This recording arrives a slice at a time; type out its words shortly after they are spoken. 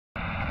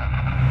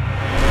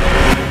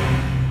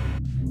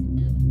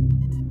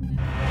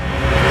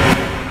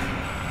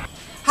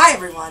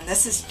everyone,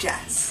 this is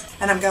Jess,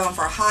 and I'm going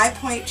for High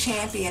Point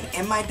Champion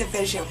in my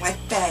division with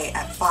Bay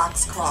at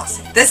Fox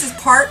Crossing. This is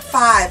part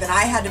 5, and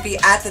I had to be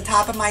at the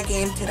top of my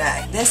game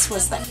today. This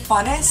was the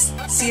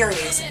funnest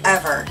series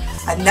ever.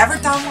 I've never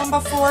done one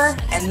before,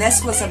 and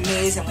this was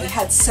amazing. We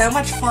had so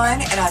much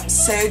fun, and I'm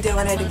so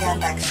doing it again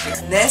next year.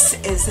 This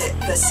is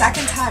the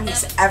second time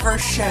he's ever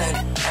shown,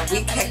 and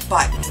we kick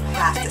butt. You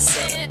have to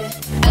see it.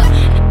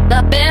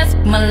 The best,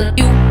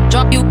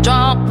 you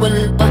drop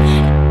with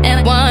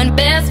and one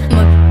best,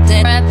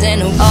 wrapped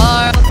in a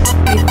heart.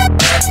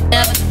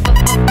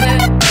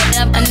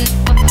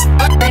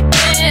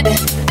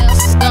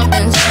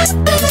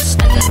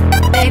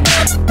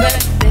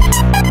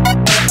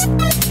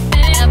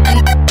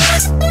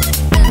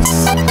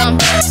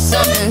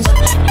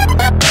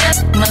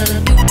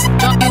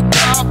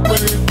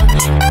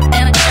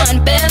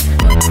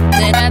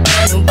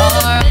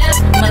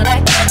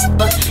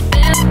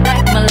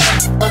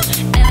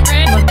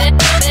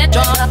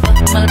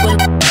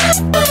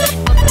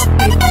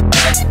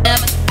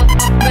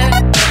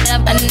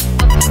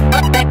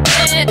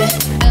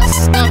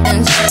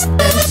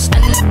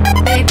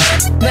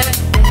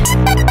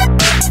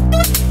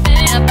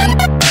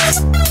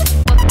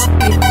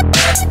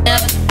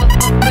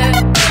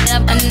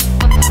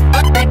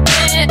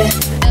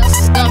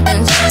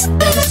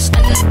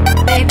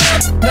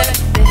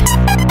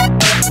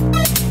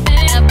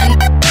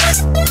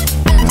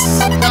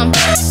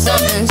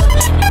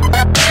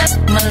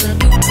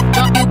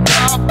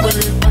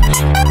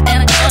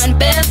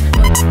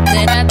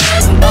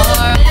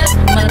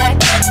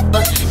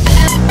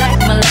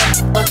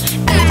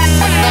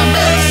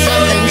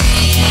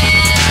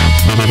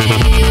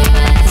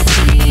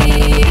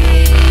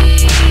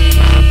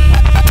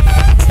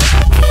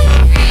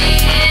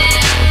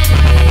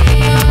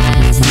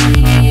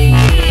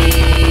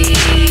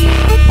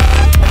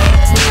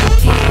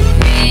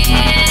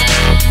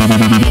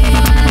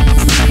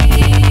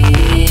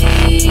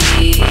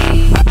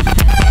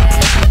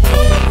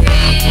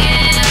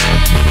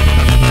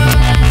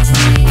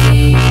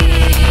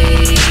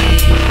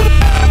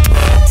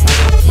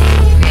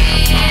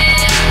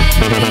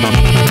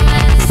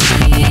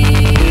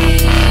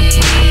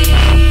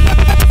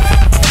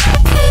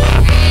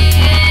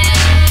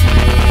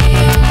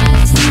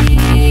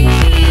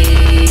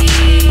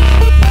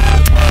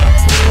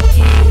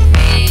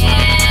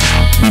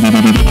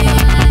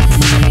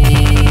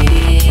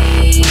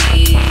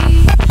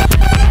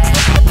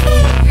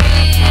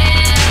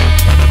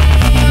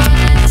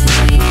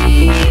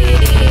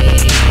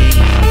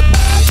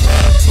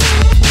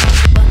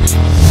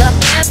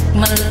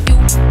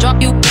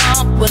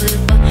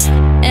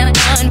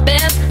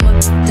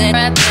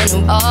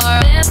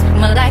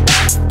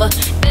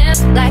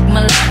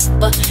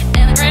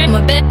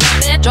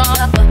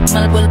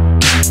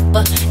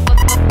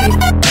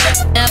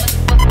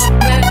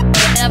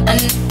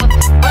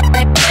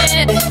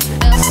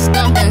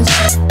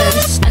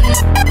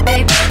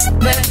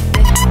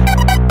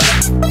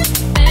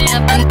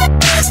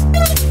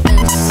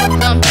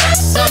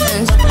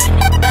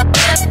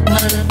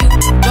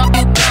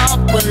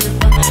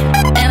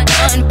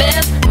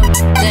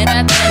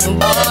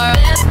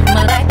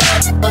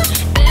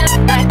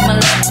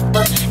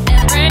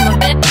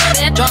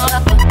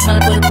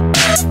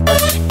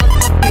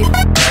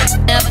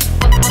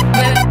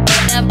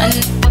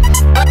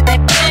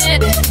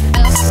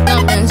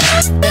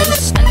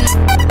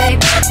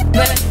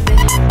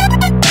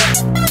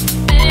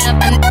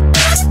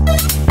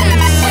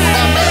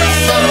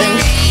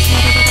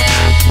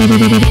 Even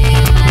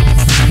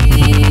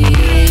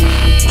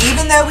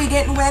though we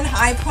didn't win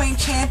High Point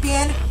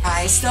Champion,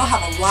 I still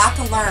have a lot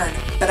to learn,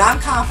 but I'm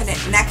confident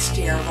next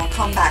year we'll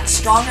come back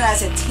stronger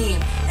as a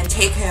team and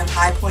take home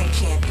High Point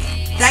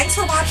Champion. Thanks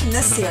for watching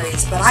this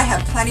series, but I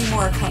have plenty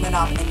more coming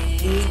up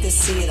and you need to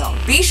see them.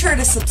 Be sure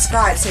to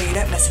subscribe so you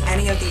don't miss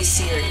any of these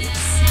series.